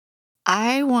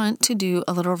I want to do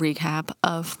a little recap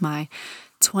of my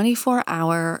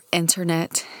 24-hour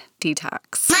internet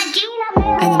detox.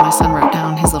 And then my son wrote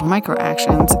down his little micro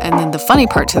actions. And then the funny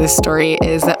part to this story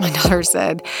is that my daughter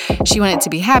said she wanted to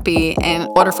be happy. And in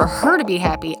order for her to be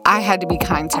happy, I had to be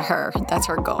kind to her. That's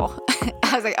her goal.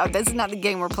 I was like, oh, this is not the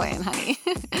game we're playing, honey.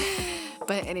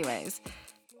 But anyways.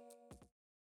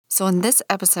 So in this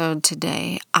episode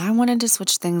today, I wanted to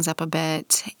switch things up a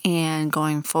bit, and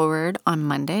going forward on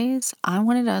Mondays, I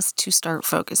wanted us to start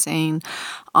focusing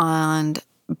on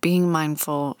being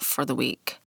mindful for the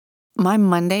week. My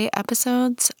Monday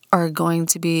episodes are going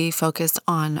to be focused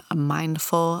on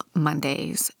mindful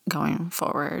Mondays going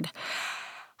forward.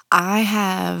 I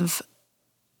have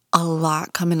a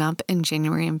lot coming up in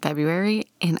January and February,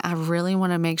 and I really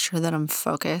want to make sure that I'm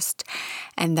focused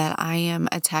and that I am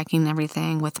attacking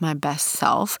everything with my best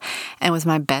self and with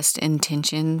my best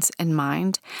intentions in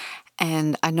mind.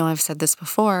 And I know I've said this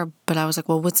before, but I was like,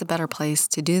 well, what's a better place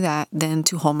to do that than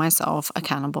to hold myself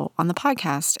accountable on the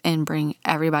podcast and bring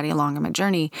everybody along on my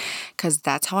journey? Because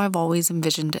that's how I've always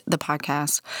envisioned the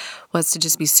podcast, was to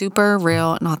just be super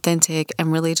real and authentic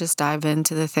and really just dive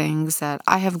into the things that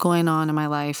I have going on in my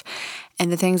life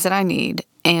and the things that I need.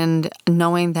 And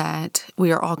knowing that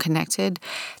we are all connected,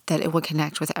 that it will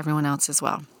connect with everyone else as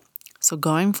well. So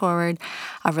going forward,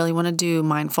 I really want to do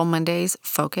Mindful Mondays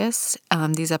focused.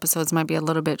 These episodes might be a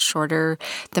little bit shorter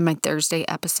than my Thursday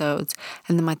episodes.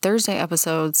 And then my Thursday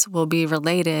episodes will be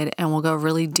related and we'll go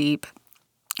really deep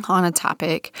on a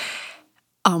topic,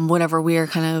 whatever we are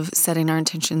kind of setting our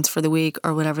intentions for the week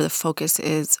or whatever the focus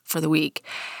is for the week.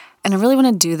 And I really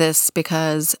want to do this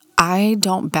because I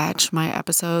don't batch my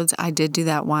episodes. I did do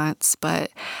that once, but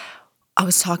I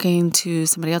was talking to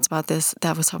somebody else about this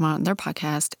that was talking about on their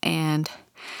podcast, and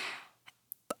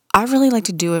I really like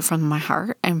to do it from my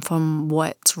heart and from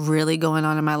what's really going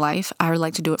on in my life. I would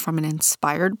like to do it from an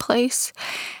inspired place.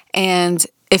 And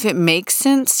if it makes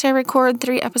sense to record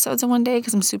 3 episodes in one day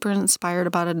because I'm super inspired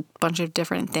about a bunch of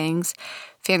different things,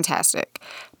 fantastic.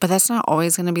 But that's not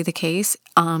always going to be the case.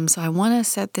 So I want to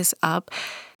set this up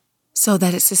so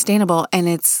that it's sustainable and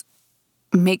it's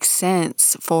makes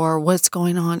sense for what's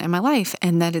going on in my life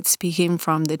and that it's speaking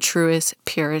from the truest,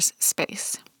 purest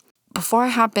space. Before I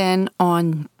hop in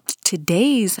on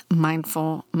today's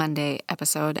Mindful Monday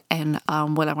episode and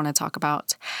what I want to talk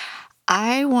about,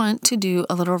 I want to do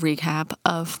a little recap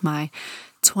of my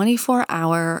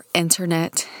 24-hour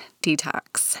internet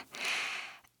detox.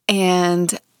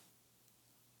 And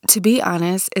to be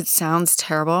honest, it sounds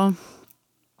terrible.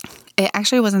 It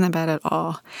actually wasn't that bad at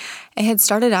all. It had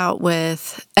started out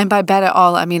with, and by bad at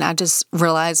all, I mean, I just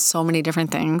realized so many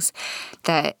different things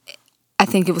that I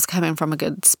think it was coming from a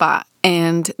good spot.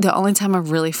 And the only time I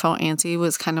really felt antsy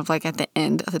was kind of like at the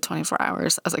end of the 24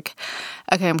 hours. I was like,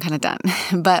 okay, I'm kind of done.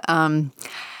 But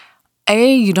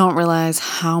you don't realize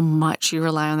how much you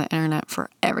rely on the internet for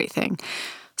everything.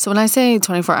 So when I say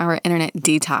 24-hour internet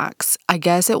detox, I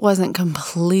guess it wasn't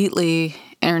completely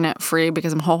internet free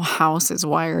because my whole house is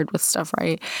wired with stuff,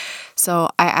 right? So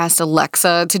I asked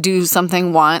Alexa to do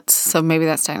something once, so maybe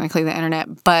that's technically the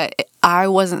internet, but I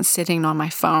wasn't sitting on my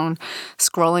phone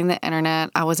scrolling the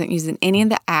internet. I wasn't using any of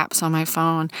the apps on my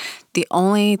phone. The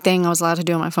only thing I was allowed to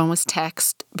do on my phone was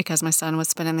text because my son was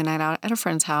spending the night out at a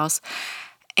friend's house,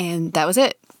 and that was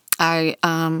it. I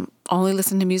only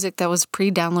listened to music that was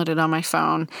pre-downloaded on my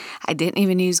phone. I didn't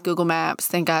even use Google Maps.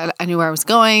 Thank God I knew where I was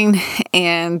going,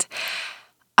 and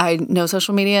no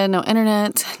social media, no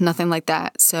internet, nothing like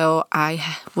that. So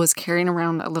I was carrying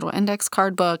around a little index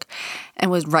card book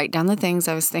and would write down the things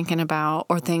I was thinking about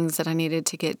or things that I needed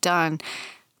to get done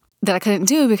that I couldn't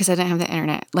do because I didn't have the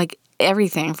internet. Like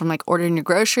everything from like ordering your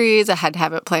groceries, I had to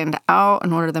have it planned out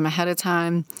and order them ahead of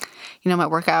time. You know, my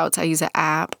workouts, I use an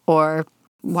app or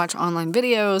watch online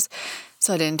videos.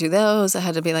 So I didn't do those. I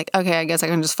had to be like, okay, I guess I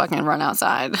can just fucking run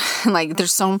outside. Like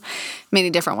there's so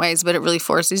many different ways, but it really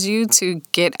forces you to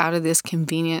get out of this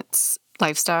convenience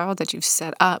lifestyle that you've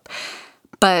set up.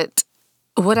 But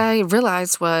what I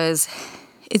realized was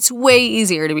it's way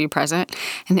easier to be present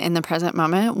and in the present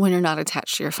moment when you're not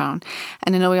attached to your phone.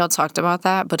 And I know we all talked about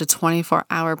that, but a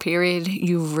 24-hour period,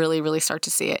 you really, really start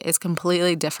to see it. It's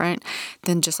completely different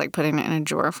than just like putting it in a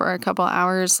drawer for a couple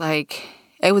hours. Like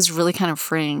it was really kind of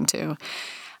freeing too.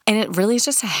 And it really is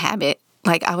just a habit.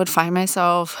 Like I would find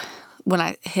myself when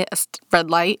I hit a red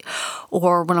light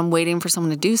or when I'm waiting for someone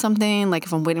to do something, like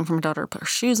if I'm waiting for my daughter to put her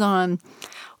shoes on,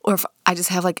 or if I just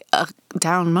have like a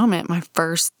down moment, my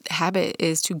first habit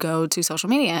is to go to social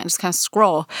media and just kind of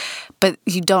scroll. But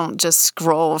you don't just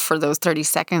scroll for those 30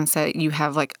 seconds that you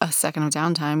have like a second of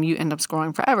downtime. You end up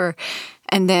scrolling forever.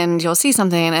 And then you'll see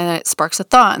something and it sparks a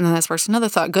thought, and then that sparks another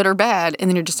thought, good or bad. And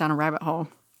then you're just down a rabbit hole.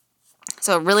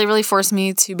 So it really, really forced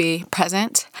me to be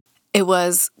present. It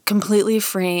was completely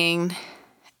freeing.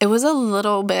 It was a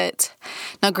little bit,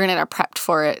 now granted, I prepped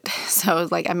for it. So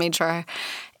like I made sure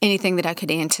anything that I could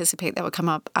anticipate that would come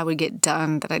up, I would get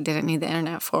done that I didn't need the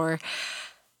internet for.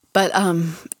 But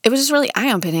it was just really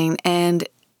eye-opening, and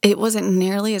it wasn't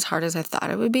nearly as hard as I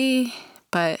thought it would be.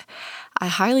 But I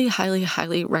highly, highly,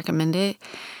 highly recommend it.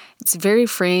 It's very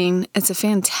freeing. It's a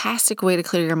fantastic way to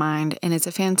clear your mind, and it's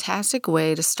a fantastic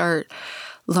way to start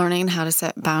learning how to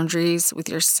set boundaries with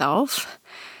yourself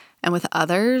and with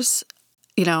others.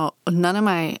 You know, none of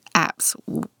my apps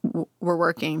were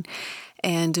working,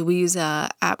 and we use a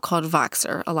app called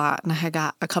Voxer a lot, and I had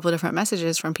got a couple of different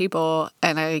messages from people,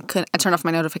 and I turned off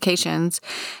my notifications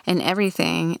and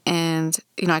everything, and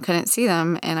I couldn't see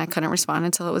them, and I couldn't respond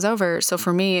until it was over. So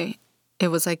for me, it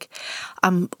was like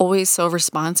I'm always so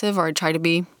responsive, or I try to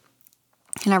be,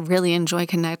 and I really enjoy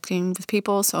connecting with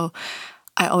people, so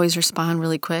I always respond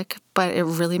really quick, but it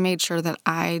really made sure that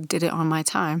I did it on my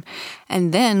time.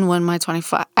 And then when I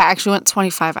actually went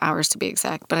 25 hours to be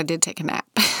exact, but I did take a nap.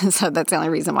 So that's the only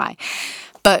reason why.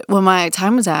 But when my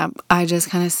time was up, I just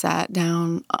kind of sat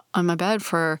down on my bed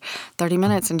for 30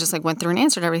 minutes and just like went through and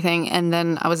answered everything. And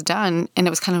then I was done. And it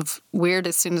was kind of weird.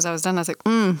 As soon as I was done, I was like,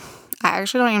 I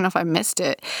actually don't even know if I missed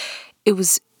it. It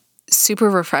was super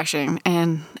refreshing.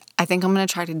 And I think I'm going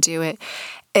to try to do it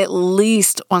at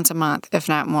least once a month, if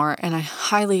not more. And I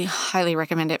highly, highly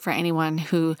recommend it for anyone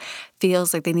who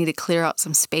feels like they need to clear out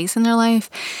some space in their life.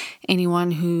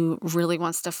 Anyone who really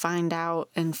wants to find out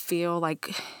and feel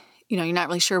like, you're not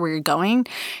really sure where you're going.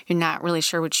 You're not really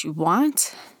sure what you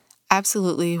want.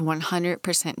 Absolutely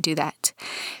 100% do that.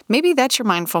 Maybe that's your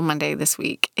Mindful Monday this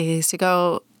week, is to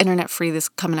go internet free this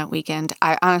coming up weekend.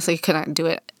 I honestly couldn't do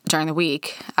it during the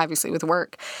week, obviously with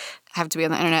work. I have to be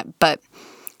on the internet, but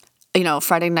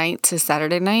Friday night to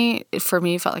Saturday night, for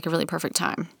me, felt like a really perfect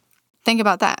time. Think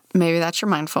about that. Maybe that's your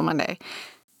Mindful Monday.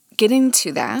 Getting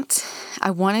to that,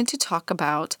 I wanted to talk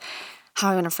about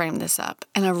how I want to frame this up.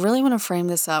 And I really want to frame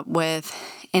this up with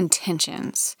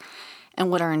intentions and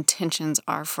what our intentions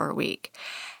are for a week.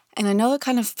 And I know it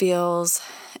kind of feels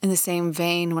in the same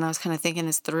vein when I was kind of thinking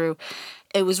this through.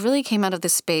 It really came out of the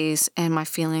space and my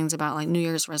feelings about like New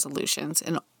Year's resolutions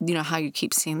and, how you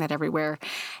keep seeing that everywhere.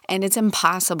 And it's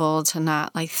impossible to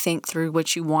not like think through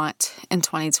what you want in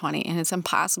 2020. And it's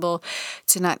impossible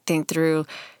to not think through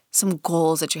some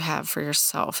goals that you have for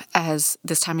yourself as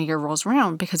this time of year rolls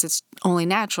around, because it's only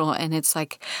natural. And it's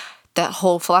like that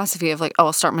whole philosophy of like,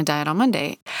 I'll start my diet on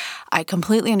Monday. I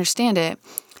completely understand it.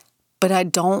 But I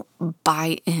don't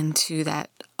buy into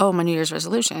that, my New Year's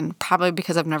resolution, probably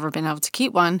because I've never been able to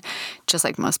keep one, just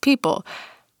like most people.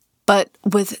 But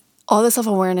with all the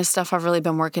self-awareness stuff I've really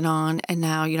been working on, and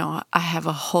now, I have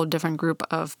a whole different group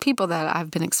of people that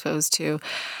I've been exposed to.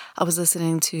 I was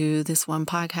listening to this one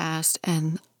podcast,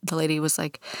 and the lady was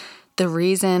like, the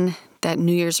reason that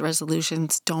New Year's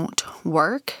resolutions don't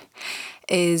work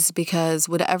is because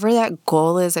whatever that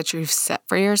goal is that you've set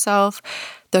for yourself,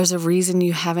 there's a reason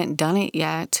you haven't done it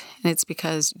yet. And it's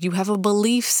because you have a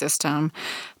belief system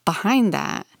behind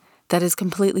that is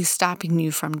completely stopping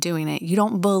you from doing it. You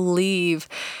don't believe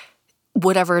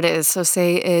whatever it is. So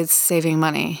say it's saving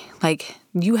money. Like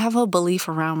you have a belief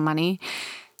around money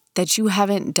that you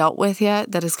haven't dealt with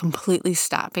yet that is completely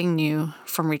stopping you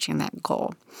from reaching that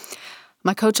goal.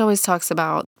 My coach always talks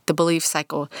about the belief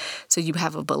cycle. So you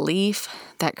have a belief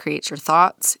that creates your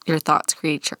thoughts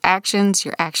create your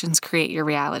actions create your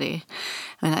reality.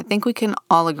 And I think we can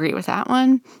all agree with that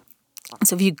one.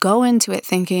 So if you go into it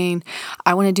thinking,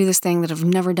 I want to do this thing that I've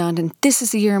never done, and this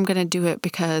is the year I'm going to do it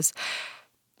because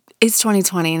it's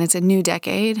 2020 and it's a new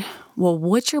decade. Well,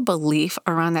 what's your belief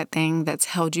around that thing that's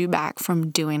held you back from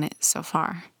doing it so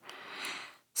far?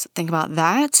 So think about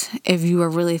that if you are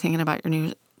really thinking about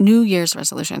your New Year's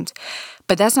resolutions.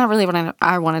 But that's not really what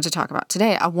I wanted to talk about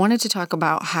today. I wanted to talk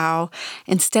about how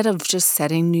instead of just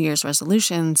setting New Year's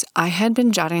resolutions, I had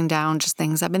been jotting down just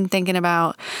things I've been thinking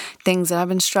about, things that I've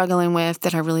been struggling with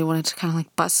that I really wanted to kind of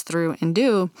like bust through and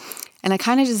do. And I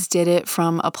kind of just did it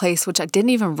from a place which I didn't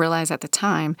even realize at the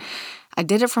time. I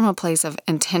did it from a place of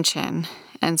intention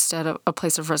instead of a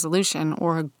place of resolution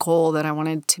or a goal that I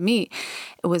wanted to meet.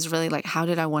 It was really like, how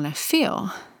did I want to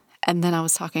feel? And then I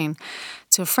was talking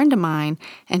to a friend of mine,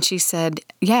 and she said,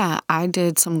 yeah, I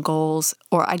did some goals,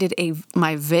 or I did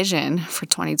my vision for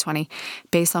 2020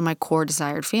 based on my core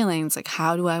desired feelings. Like,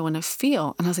 how do I want to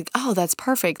feel? And I was like, oh, that's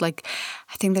perfect. Like,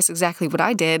 I think that's exactly what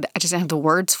I did. I just didn't have the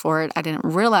words for it. I didn't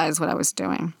realize what I was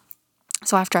doing.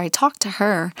 So after I talked to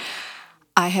her,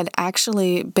 I had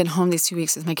actually been home these 2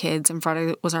 weeks with my kids, and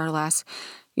Friday was our last,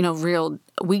 real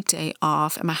weekday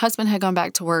off. And my husband had gone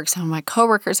back to work. Some of my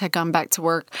coworkers had gone back to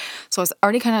work. So I was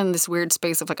already kind of in this weird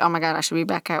space of like, oh my God, I should be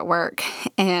back at work.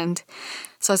 And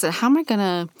so I said, how am I going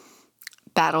to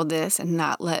battle this and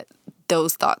not let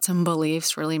those thoughts and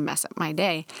beliefs really mess up my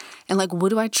day? And like, what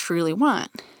do I truly want?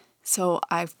 So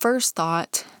I first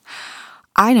thought,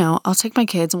 I know, I'll take my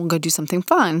kids and we'll go do something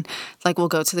fun. Like, we'll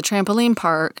go to the trampoline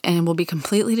park and we'll be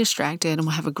completely distracted and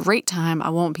we'll have a great time. I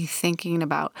won't be thinking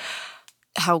about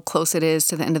how close it is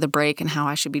to the end of the break and how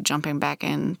I should be jumping back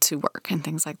into work and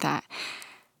things like that.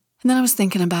 And then I was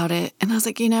thinking about it and I was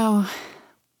like,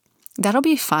 that'll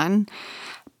be fun.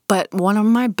 But one of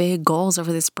my big goals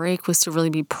over this break was to really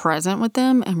be present with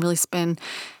them and really spend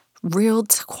real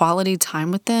quality time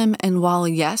with them. And while,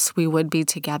 yes, we would be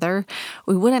together,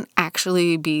 we wouldn't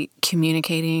actually be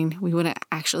communicating. We wouldn't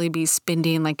actually be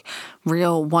spending like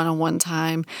real one-on-one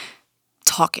time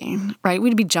talking, right?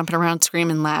 We'd be jumping around, scream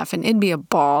and laugh, and it'd be a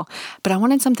ball. But I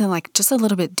wanted something like just a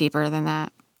little bit deeper than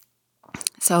that.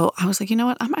 So I was like, you know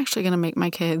what? I'm actually going to make my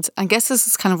kids, I guess this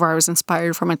is kind of where I was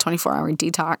inspired for my 24-hour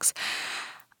detox.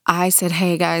 I said,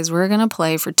 hey guys, we're going to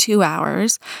play for 2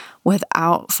 hours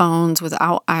without phones,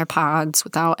 without iPods,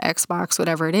 without Xbox,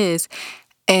 whatever it is.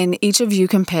 And each of you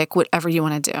can pick whatever you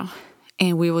want to do.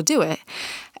 And we will do it.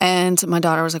 And my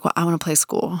daughter was like, well, I want to play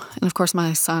school. And of course,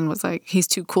 my son was like, he's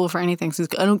too cool for anything. So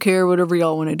he's like, I don't care, whatever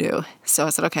y'all want to do. So I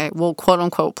said, okay, we'll quote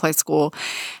unquote play school.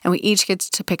 And we each get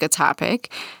to pick a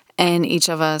topic. And each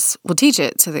of us will teach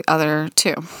it to the other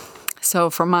two. So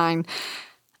for mine,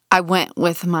 I went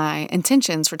with my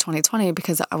intentions for 2020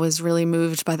 because I was really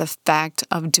moved by the fact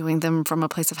of doing them from a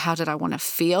place of how did I want to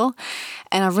feel.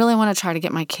 And I really want to try to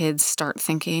get my kids start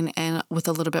thinking and with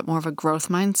a little bit more of a growth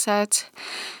mindset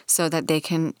so that they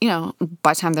can,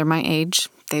 by the time they're my age,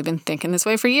 they've been thinking this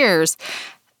way for years.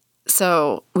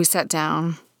 So we sat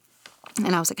down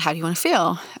and I was like, how do you want to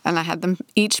feel? And I had them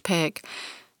each pick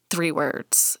 3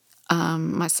 words.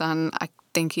 My son, I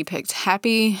think he picked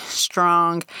happy,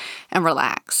 strong, and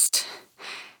relaxed.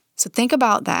 So think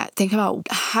about that. Think about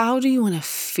how do you want to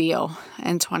feel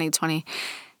in 2020?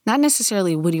 Not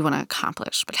necessarily what do you want to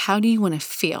accomplish, but how do you want to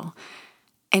feel?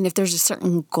 And if there's a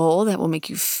certain goal that will make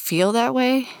you feel that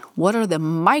way, what are the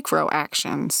micro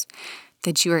actions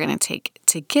that you are going to take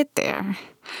to get there?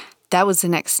 That was the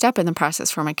next step in the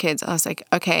process for my kids. I was like,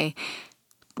 okay,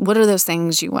 what are those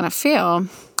things you want to feel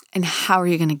and how are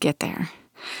you going to get there?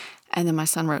 And then my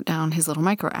son wrote down his little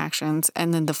micro actions.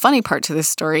 And then the funny part to this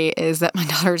story is that my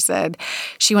daughter said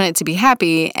she wanted to be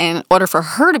happy. And in order for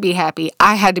her to be happy,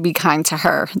 I had to be kind to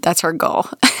her. That's her goal.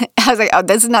 I was like, oh,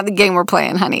 this is not the game we're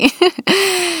playing, honey.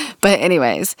 But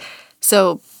anyways,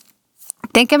 so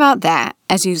think about that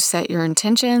as you set your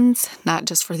intentions, not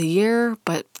just for the year,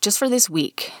 but just for this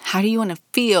week. How do you want to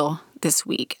feel this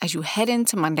week as you head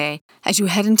into Monday, as you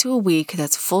head into a week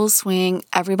that's full swing,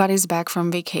 everybody's back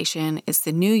from vacation, it's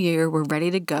the new year, we're ready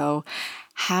to go.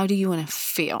 How do you want to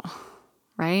feel,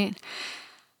 right?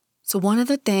 So one of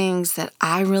the things that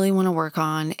I really want to work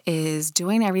on is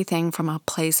doing everything from a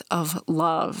place of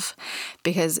love.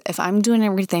 Because if I'm doing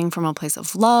everything from a place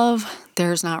of love,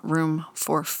 there's not room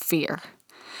for fear.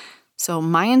 So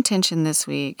my intention this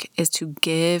week is to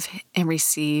give and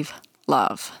receive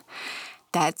love.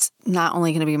 That's not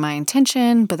only going to be my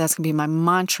intention, but that's going to be my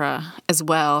mantra as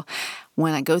well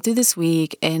when I go through this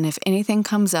week. And if anything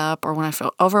comes up or when I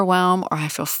feel overwhelmed or I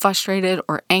feel frustrated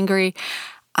or angry,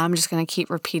 I'm just going to keep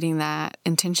repeating that.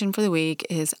 Intention for the week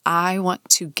is I want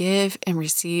to give and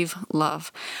receive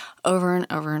love over and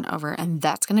over and over. And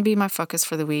that's going to be my focus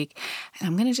for the week. And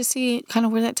I'm going to just see kind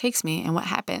of where that takes me and what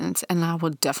happens. And I will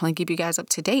definitely keep you guys up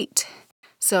to date.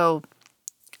 So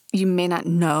you may not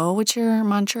know what your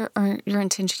mantra or your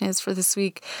intention is for this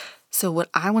week. So what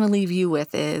I want to leave you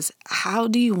with is, how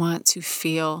do you want to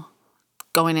feel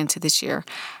going into this year?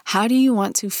 How do you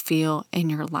want to feel in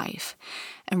your life?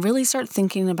 And really start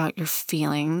thinking about your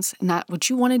feelings, not what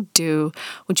you want to do,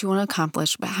 what you want to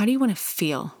accomplish, but how do you want to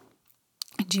feel?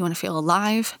 Do you want to feel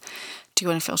alive? Do you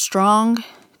want to feel strong?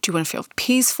 Do you want to feel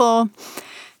peaceful?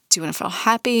 Do you want to feel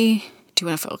happy? Do you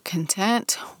want to feel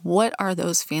content? What are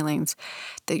those feelings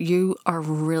that you are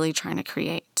really trying to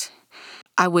create?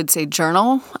 I would say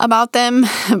journal about them,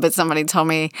 but somebody told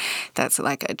me that's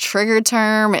like a trigger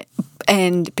term,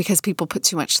 and because people put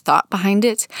too much thought behind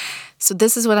it. So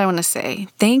this is what I want to say.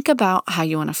 Think about how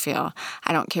you want to feel.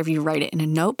 I don't care if you write it in a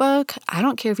notebook. I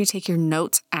don't care if you take your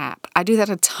notes app. I do that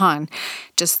a ton.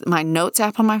 Just my notes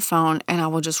app on my phone, and I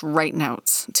will just write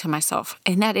notes to myself.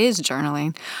 And that is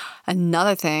journaling.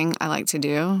 Another thing I like to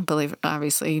do,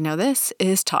 obviously you know this,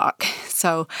 is talk.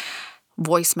 So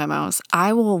voice memos.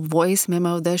 I will voice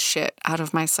memo the shit out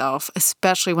of myself,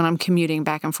 especially when I'm commuting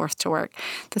back and forth to work.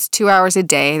 That's 2 hours a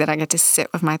day that I get to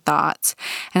sit with my thoughts,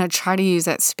 and I try to use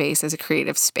that space as a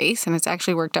creative space, and it's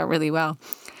actually worked out really well.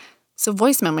 So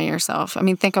voice memo yourself. I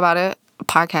mean, think about it.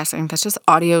 Podcasting, that's just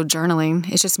audio journaling.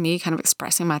 It's just me kind of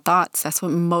expressing my thoughts. That's what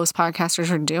most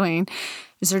podcasters are doing,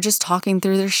 is they're just talking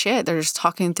through their shit. They're just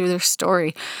talking through their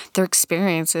story, their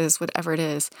experiences, whatever it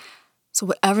is. So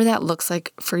whatever that looks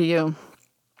like for you,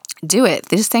 do it.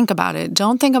 Just think about it.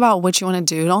 Don't think about what you want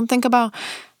to do. Don't think about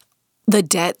the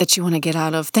debt that you want to get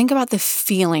out of. Think about the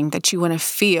feeling that you want to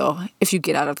feel if you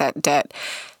get out of that debt.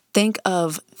 Think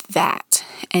of that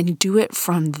and do it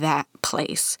from that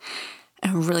place.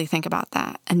 And really think about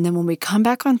that. And then when we come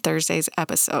back on Thursday's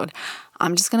episode,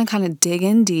 I'm just going to kind of dig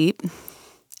in deep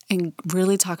and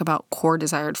really talk about core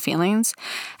desired feelings.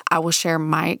 I will share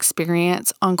my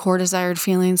experience on core desired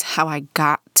feelings, how I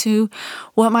got to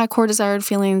what my core desired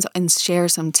feelings, and share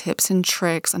some tips and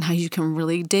tricks on how you can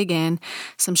really dig in,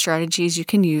 some strategies you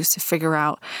can use to figure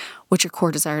out what your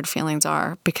core desired feelings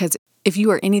are. Because if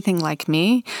you are anything like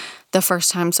me, the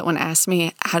first time someone asked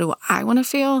me, how do I want to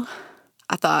feel?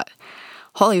 I thought,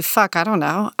 holy fuck, I don't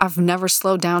know. I've never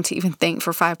slowed down to even think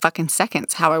for 5 fucking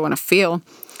seconds how I want to feel.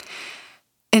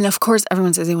 And of course,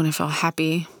 everyone says they want to feel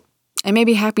happy. And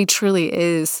maybe happy truly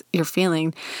is your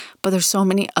feeling, but there's so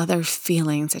many other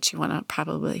feelings that you want to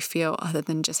probably feel other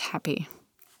than just happy.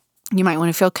 You might want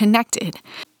to feel connected.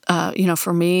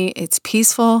 For me, it's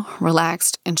peaceful,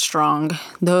 relaxed, and strong.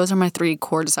 Those are my 3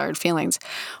 core desired feelings.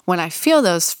 When I feel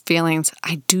those feelings,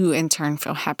 I do in turn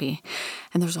feel happy.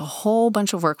 And there's a whole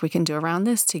bunch of work we can do around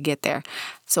this to get there.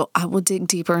 So I will dig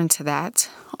deeper into that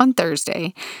on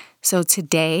Thursday. So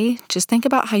today, just think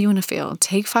about how you want to feel.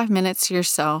 Take 5 minutes to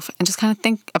yourself and just kind of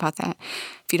think about that.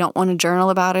 If you don't want to journal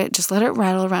about it, just let it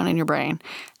rattle around in your brain.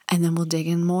 And then we'll dig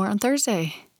in more on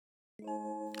Thursday.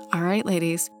 All right,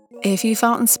 ladies. If you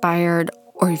felt inspired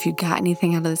or if you got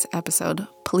anything out of this episode,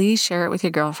 please share it with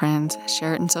your girlfriends,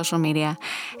 share it in social media,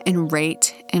 and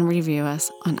rate and review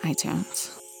us on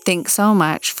iTunes. Thanks so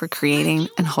much for creating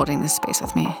and holding this space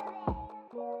with me.